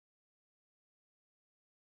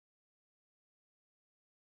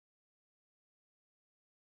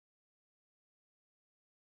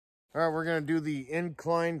All right, we're gonna do the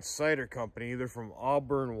Incline Cider Company. They're from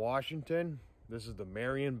Auburn, Washington. This is the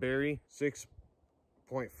Marionberry,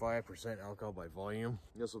 6.5% alcohol by volume.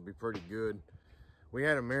 This will be pretty good. We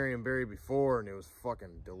had a Marionberry before and it was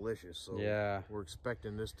fucking delicious. So yeah, we're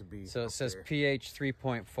expecting this to be. So it says there. pH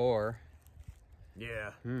 3.4.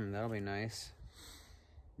 Yeah. That'll be nice.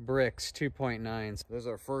 Brix 2.9. This is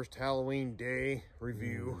our first Halloween day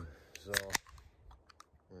review. So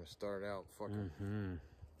we're gonna start out fucking.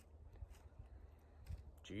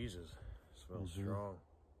 Jesus, smells strong.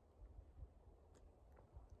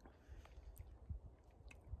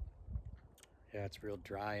 Yeah, it's real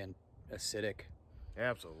dry and acidic.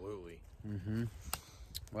 Absolutely.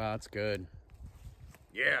 Wow, that's good.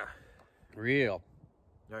 Yeah. Real.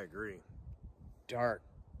 I agree. Dark,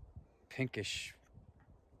 pinkish,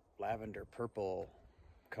 lavender, purple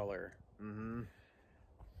color.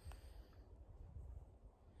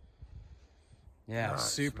 Yeah,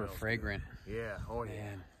 super fragrant. Good. Yeah. Oh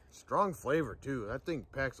yeah. Strong flavor too. That thing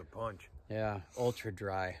packs a punch. Yeah, ultra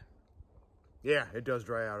dry. Yeah, it does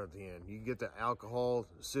dry out at the end. You get the alcohol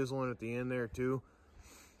sizzling at the end there too.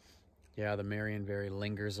 Yeah, the Marionberry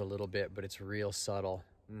lingers a little bit, but it's real subtle.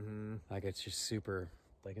 Like it's just super,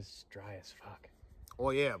 like it's dry as fuck. Oh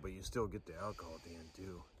yeah, but you still get the alcohol at the end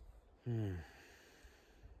too.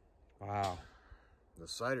 Wow. The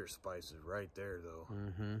cider spice is right there though.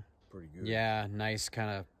 Pretty good. Yeah, nice kind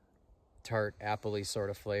of tart, appley sort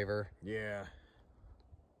of flavor. Yeah.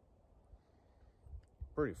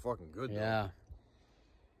 Pretty fucking good though. Yeah.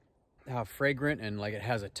 How fragrant, and like it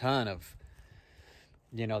has a ton of,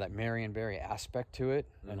 you know, that Marionberry aspect to it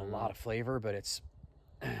and a lot of flavor, but it's,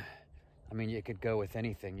 I mean, you could go with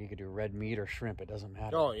anything. You could do red meat or shrimp. It doesn't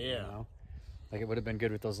matter. Oh, yeah. You know? Like it would have been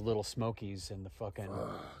good with those little Smokies and the fucking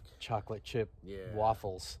chocolate chip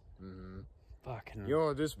waffles. Fucking. You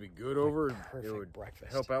know, this would be good over. Perfect it would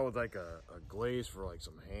breakfast. Help out with like a glaze for like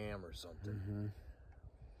some ham or something.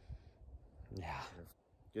 Yeah.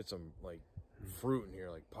 Get some like fruit in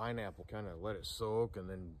here, like pineapple. Kind of let it soak and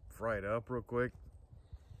then fry it up real quick.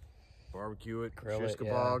 Barbecue it. Grill shish it.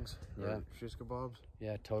 kebabs. Yeah. Shish kebabs.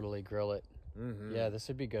 Yeah, totally grill it. Yeah, this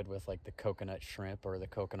would be good with like the coconut shrimp or the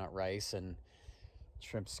coconut rice and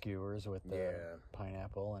shrimp skewers with the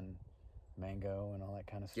pineapple and mango and all that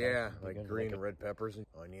kind of stuff. Yeah, like green and red peppers and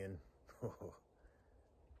onion.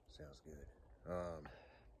 Sounds good.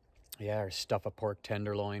 Yeah, or stuff a pork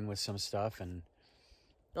tenderloin with some stuff and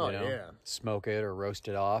smoke it or roast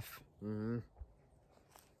it off.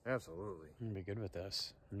 Absolutely. It'd be good with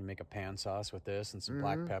this. And you make a pan sauce with this and some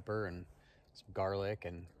black pepper and some garlic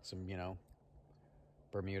and some, you know,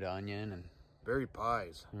 Bermuda onion and berry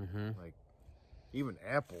pies. Like even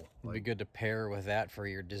apple. It'd be good to pair with that for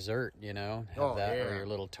your dessert, you know. Have that or your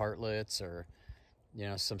little tartlets or, you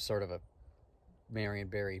know, some sort of a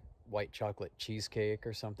Marionberry white chocolate cheesecake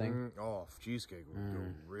or something. Oh, cheesecake would go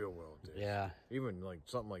real well with this. Yeah. Even like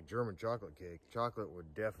something like German chocolate cake. Chocolate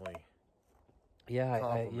would definitely. Yeah,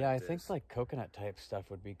 I think like coconut type stuff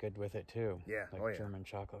would be good with it too. Yeah. Like German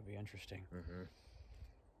chocolate would be interesting.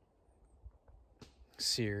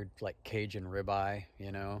 Seared like Cajun ribeye,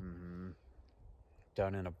 you know,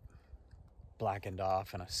 done in a blackened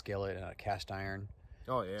off in a skillet and a cast iron.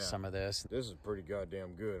 Oh yeah. Some of this. This is pretty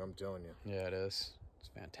goddamn good, I'm telling you. Yeah, it is. It's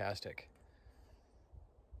fantastic.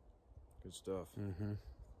 Good stuff.